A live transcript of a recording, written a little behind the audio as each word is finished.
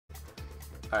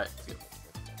Alright, let's go.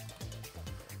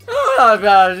 Oh,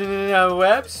 about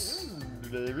webs.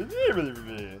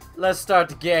 Let's start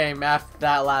the game after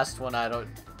that last one.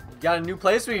 Got a new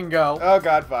place we can go. Oh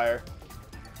god, fire.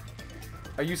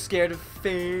 Are you scared of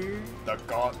fire? The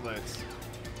Gauntlets.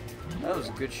 That was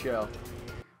a good show.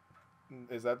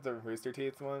 Is that the Rooster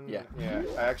Teeth one? Yeah. Yeah.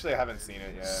 I actually haven't seen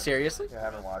it yet. Seriously? Yeah, I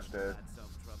haven't watched it.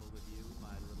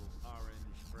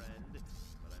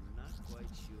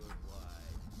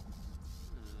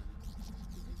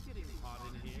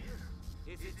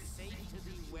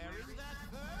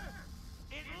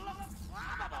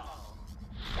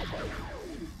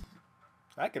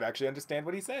 I could actually understand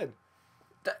what he said.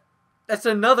 That's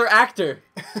another actor.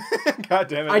 God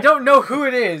damn it. I don't know who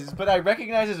it is, but I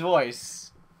recognize his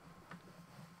voice.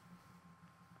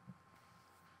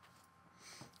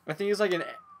 I think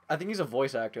he's a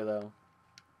voice actor though.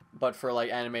 But for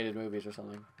like animated movies or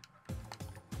something.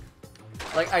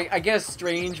 Like I get a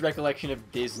strange recollection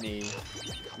of Disney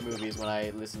movies when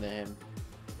I listen to him.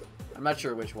 I'm not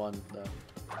sure which one though.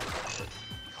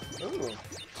 Ooh,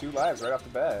 2 lives right off the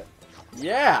bat.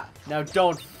 Yeah! Now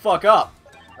don't fuck up!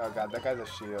 Oh god, that guy's a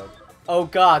shield. Oh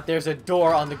god, there's a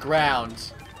door on the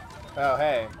ground. Oh,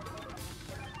 hey.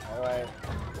 How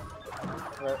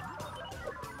do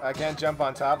I can't jump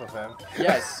on top of him.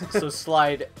 Yes, so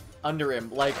slide under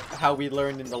him, like how we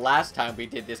learned in the last time we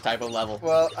did this type of level.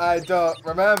 Well, I don't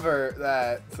remember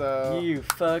that, so... You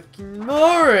fucking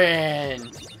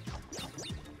moron!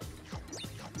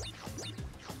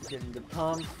 Getting the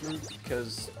palm fruit,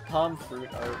 because palm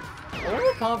fruit are... I wonder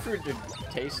what palm fruit would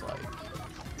taste like.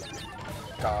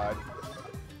 God.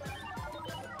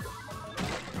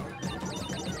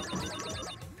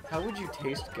 How would you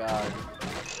taste God?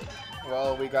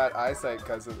 Well, we got eyesight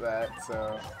because of that,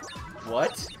 so...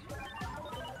 What?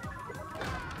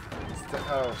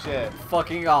 Oh, shit.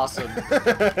 Fucking awesome.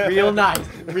 Real nice.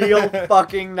 Real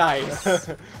fucking nice.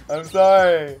 I'm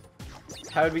sorry.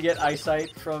 How did we get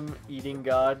eyesight from eating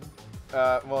God?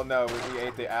 Well, no, we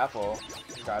ate the apple.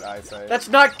 Got eyesight. That's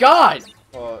not God!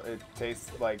 Well, it tastes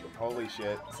like holy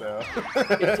shit, so...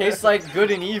 It tastes like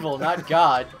good and evil, not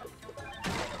God.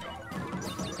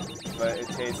 But it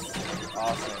tastes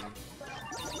awesome.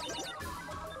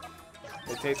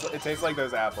 It tastes like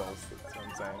those apples, that's what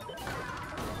I'm saying.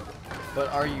 But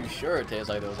are you sure it tastes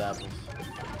like those apples?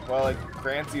 Well, it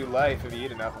grants you life if you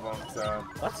eat enough of them, so...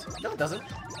 What? No, it doesn't.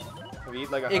 If you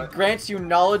eat like It grants you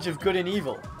knowledge of good and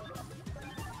evil.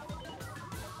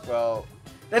 Well...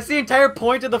 That's the entire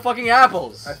point of the fucking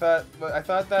apples! I thought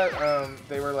that,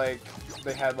 they were like...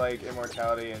 They had, like,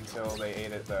 immortality until they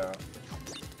ate it, though.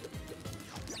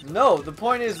 No, the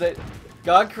point is that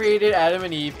God created Adam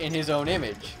and Eve in his own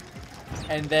image.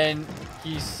 And then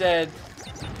he said,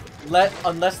 let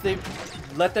them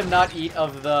not eat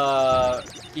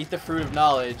the fruit of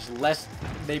knowledge, lest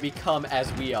they become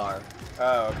as we are.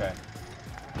 Oh, okay.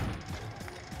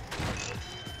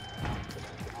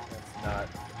 That's not...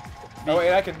 Oh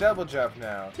wait, I can double jump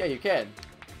now. Yeah, you can.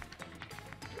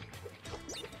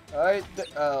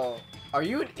 Oh. Are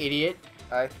you an idiot?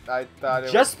 I thought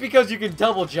it Just because you can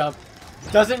double jump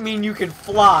doesn't mean you can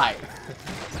fly.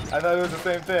 I thought it was the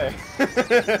same thing.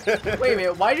 Wait a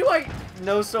minute, why do I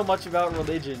know so much about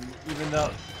religion, even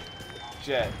though...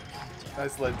 Shit. I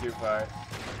slid too far.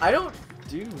 I don't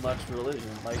do much religion.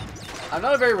 Like, I'm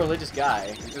not a very religious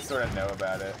guy. You just sort of know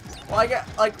about it. Well,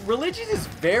 like, religion is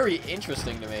very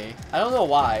interesting to me. I don't know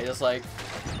why, just like,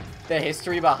 the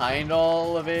history behind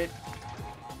all of it.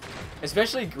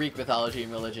 Especially Greek mythology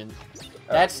and religion.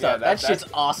 That stuff, yeah, that shit's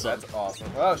awesome. That's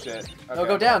awesome. Oh shit. Okay, No,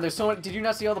 go down. There's so many. Did you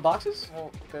not see all the boxes? Well,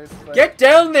 there's like... Get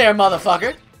down there,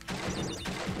 motherfucker!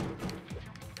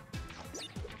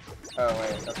 Oh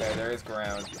wait, okay, there is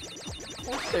ground. Of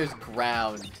course there's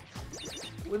ground.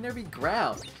 Wouldn't there be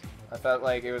ground? I thought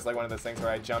like it was like one of those things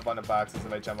where I jump on the boxes.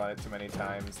 If I jump on it too many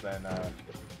times, then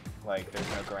like there's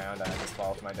no ground and I just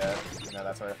fall to my death. You know,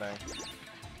 that sort of thing.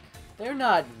 They're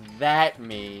not that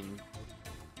mean.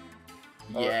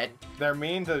 Well, Yet. they're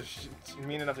mean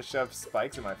enough to shove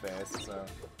spikes in my face, so.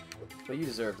 But you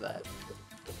deserve that.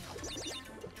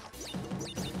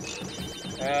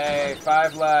 Hey,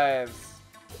 5 lives.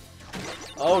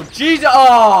 Oh, Jesus!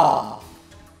 Oh!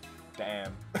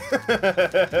 Damn.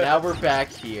 Now we're back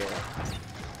here.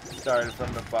 Started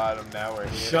from the bottom, now we're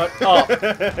here. Shut up!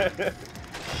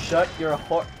 Shut your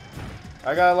whore.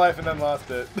 I got a life and then lost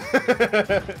it.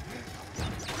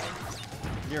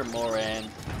 You're a moron.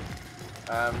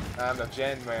 I'm the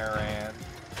Gen Moran.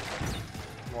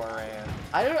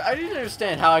 I didn't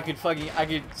understand how I could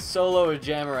solo a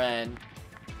Jamaran,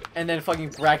 and then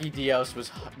fucking Brachydios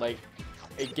was like,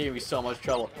 it gave me so much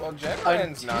trouble. Well,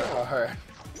 Jamaran's not hard.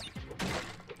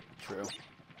 True.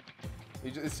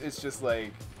 It's just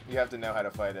like you have to know how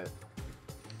to fight it.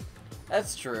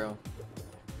 That's true.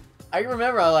 I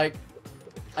remember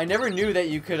I never knew that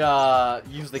you could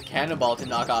use the cannonball to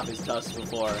knock off his tusks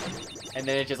before, and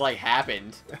then it just like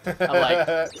happened. I'm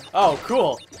like, oh,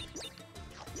 cool.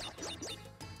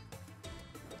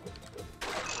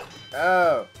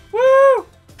 Oh. Woo!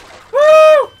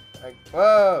 Woo! Like,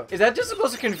 whoa. Is that just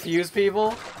supposed to confuse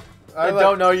people that like,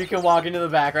 don't know you can walk into the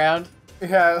background?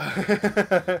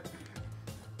 Yeah.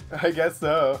 I guess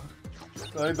so.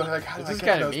 Like,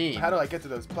 how do I get to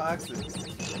those boxes?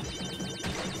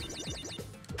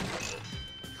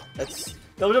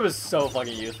 Double jump is so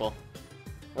fucking useful.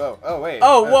 Whoa! Oh wait!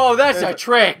 Oh whoa! That's a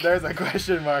trick. There's a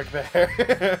question mark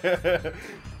there.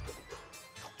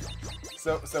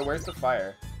 So where's the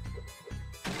fire?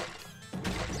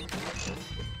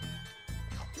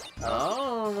 I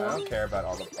don't care about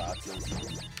all the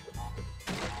boxes.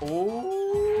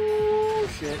 Oh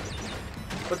shit!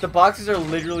 But the boxes are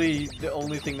literally the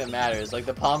only thing that matters. Like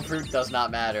the palm fruit does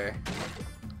not matter.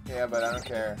 Yeah, but I don't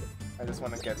care. I just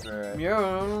want to get through it.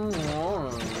 Yeah,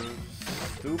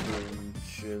 stupid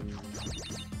shit.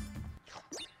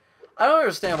 I don't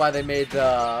understand why they made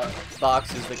the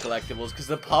boxes the collectibles, because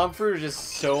the palm fruit are just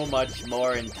so much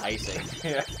more enticing.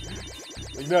 Yeah.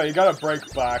 No, you gotta break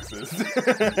boxes.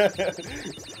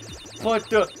 But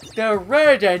they're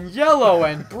red and yellow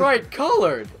and bright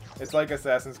colored. It's like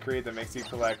Assassin's Creed that makes you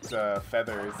collect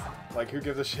feathers. Like, who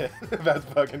gives a shit about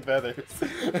fucking feathers?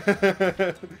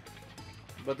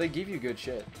 But they give you good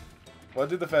shit. What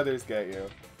did the feathers get you?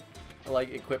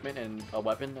 Like equipment and a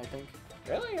weapon, I think.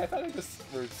 Really? I thought they just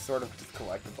were sort of just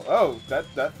collectible. Oh,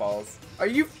 that falls. Are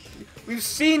you... We've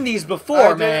seen these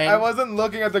before, man. I wasn't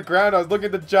looking at the ground. I was looking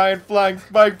at the giant flying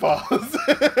spike balls.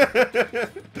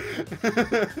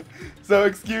 So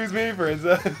excuse me,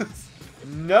 princess.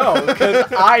 No,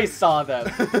 because I saw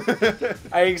them.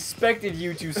 I expected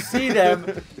you to see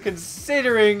them,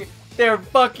 considering they're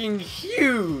fucking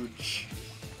huge.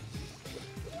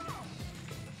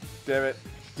 Damn it.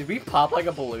 Did we pop like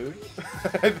a balloon?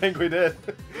 I think we did.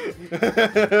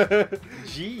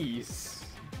 Jeez.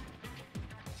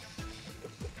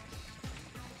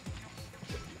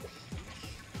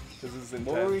 This is intense.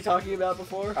 What were we talking about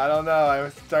before? I don't know. I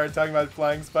started talking about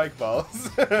flying spike balls.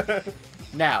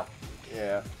 Now.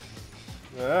 Yeah.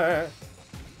 Alright.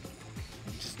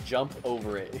 Just jump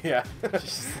over it. Yeah.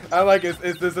 I'm like, is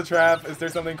this a trap? Is there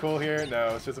something cool here?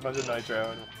 No, it's just a bunch of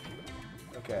nitro.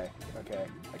 Okay,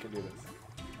 I can do this.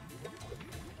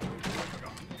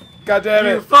 God damn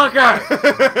it! You fucker!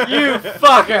 You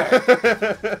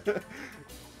fucker!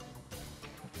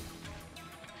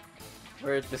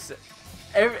 We're at this.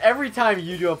 Every time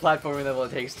you do a platforming level,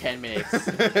 it takes 10 minutes.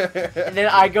 And then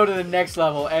I go to the next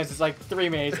level, and it's like 3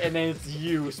 minutes, and then it's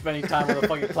you spending time on the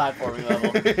fucking platforming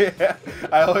level. Yeah,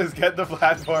 I always get the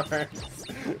platformers.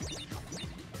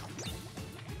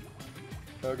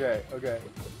 Okay.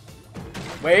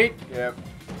 Wait. Yep.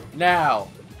 Now.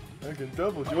 I can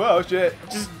double you. Oh, shit.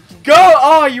 Just go!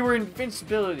 Oh, you were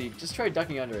invincibility. Just try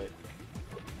ducking under it.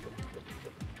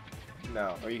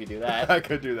 No. Or you could do that. I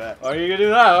could do that. Or you could do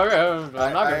that.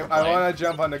 Okay. I want to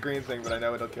jump on the green thing, but I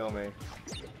know it'll kill me.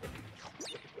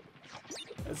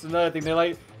 That's another thing.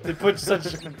 They put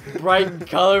such bright and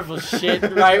colorful shit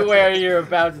right where you're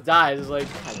about to die. It's like,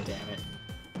 god damn it.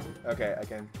 Okay, I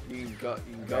can. You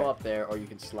can go up there, or you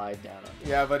can slide down.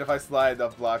 Yeah, but if I slide, the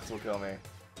blocks will kill me.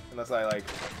 Unless I like.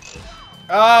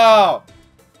 Oh!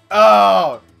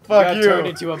 Oh! Fuck you! Turn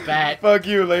into a bat. Fuck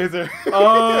you, laser.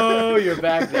 Oh, you're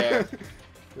back there.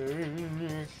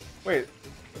 Wait,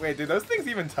 do those things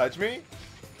even touch me?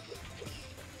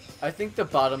 I think the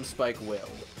bottom spike will,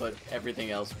 but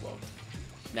everything else won't.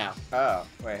 Now. Oh,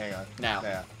 wait, hang on. Now.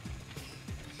 Yeah.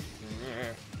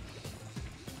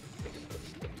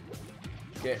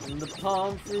 Getting the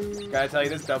palm fruit. Gotta tell you,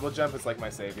 this double jump is like my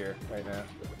savior right now.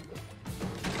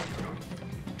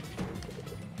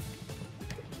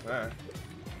 Alright.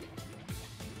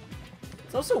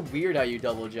 It's also weird how you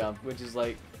double jump, which is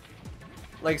like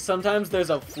sometimes there's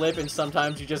a flip and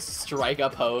sometimes you just strike a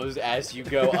pose as you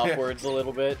go upwards a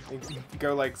little bit.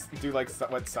 Go do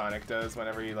what Sonic does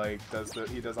whenever he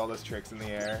he does all those tricks in the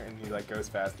air and he goes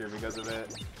faster because of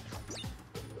it.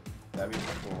 That'd be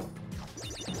cool.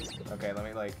 Okay, let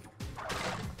me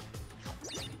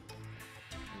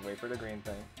wait for the green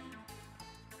thing.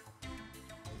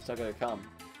 It's not gonna come.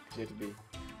 You have to be.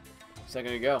 It's not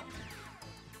gonna go.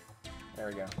 There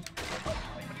we go.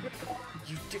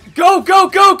 Go,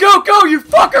 you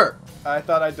fucker! I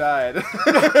thought I died.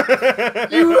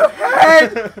 You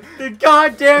had the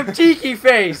goddamn tiki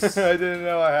face! I didn't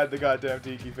know I had the goddamn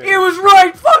tiki face. It was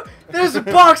right! Fuck! There's There's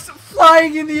a box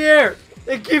flying in the air.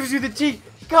 It gives you the T.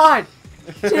 God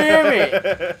damn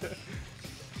it.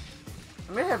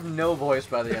 I'm gonna have no voice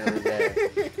by the end of the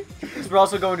day. Because we're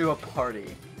also going to a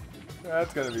party.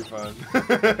 That's gonna be fun.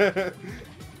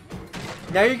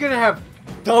 Now you're gonna have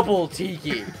double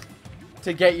Tiki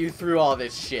to get you through all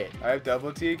this shit. I have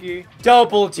double Tiki?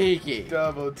 Double Tiki.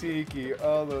 Double Tiki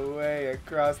all the way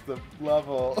across the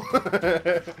level.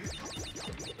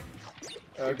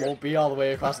 It won't be all the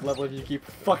way across the level if you keep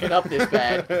fucking up this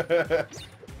bad.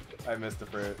 I missed the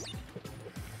fruit.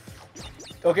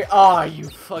 Okay, you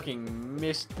fucking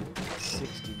missed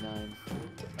 69.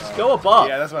 Just go above.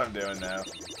 Yeah, that's what I'm doing now.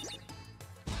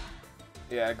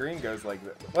 Yeah, green goes like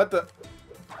this. What the?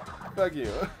 Fuck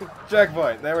you.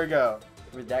 Checkpoint. There we go.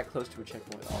 We're that close to a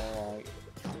checkpoint. Alright.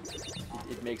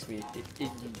 It makes me...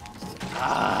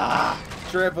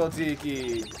 Triple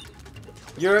Tiki.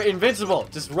 You're invincible.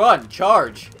 Just run.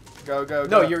 Charge. Go, go,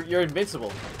 No, go. you're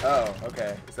invincible. Oh,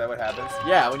 okay. Is that what happens?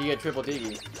 Yeah, when you get triple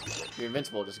Tiki. You're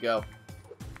invincible. Just go.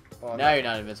 Well, Now you're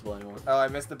not invincible anymore. Oh, I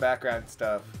missed the background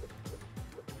stuff.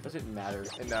 Does it matter?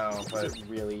 No, but... Does it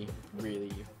really,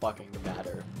 really fucking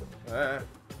matter? I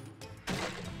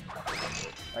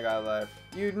got a life.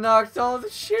 You knocked all the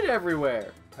shit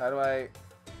everywhere. How do I...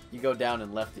 You go down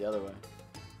and left the other way.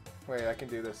 Wait, I can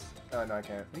do this. Oh, no, I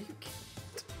can't. You can't.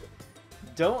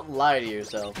 Don't lie to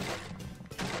yourself.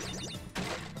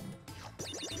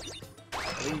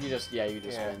 I think you just, you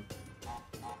just win.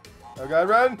 Oh god,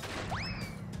 run!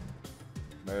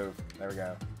 Move. There we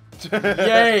go.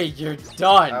 Yay, you're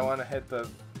done! I want to hit the...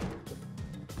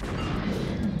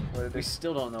 What did We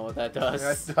still don't know what that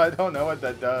does. I don't know what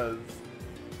that does.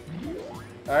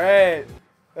 Alright.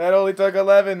 That only took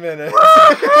 11 minutes.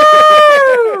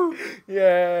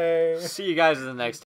 Yay! See you guys in the next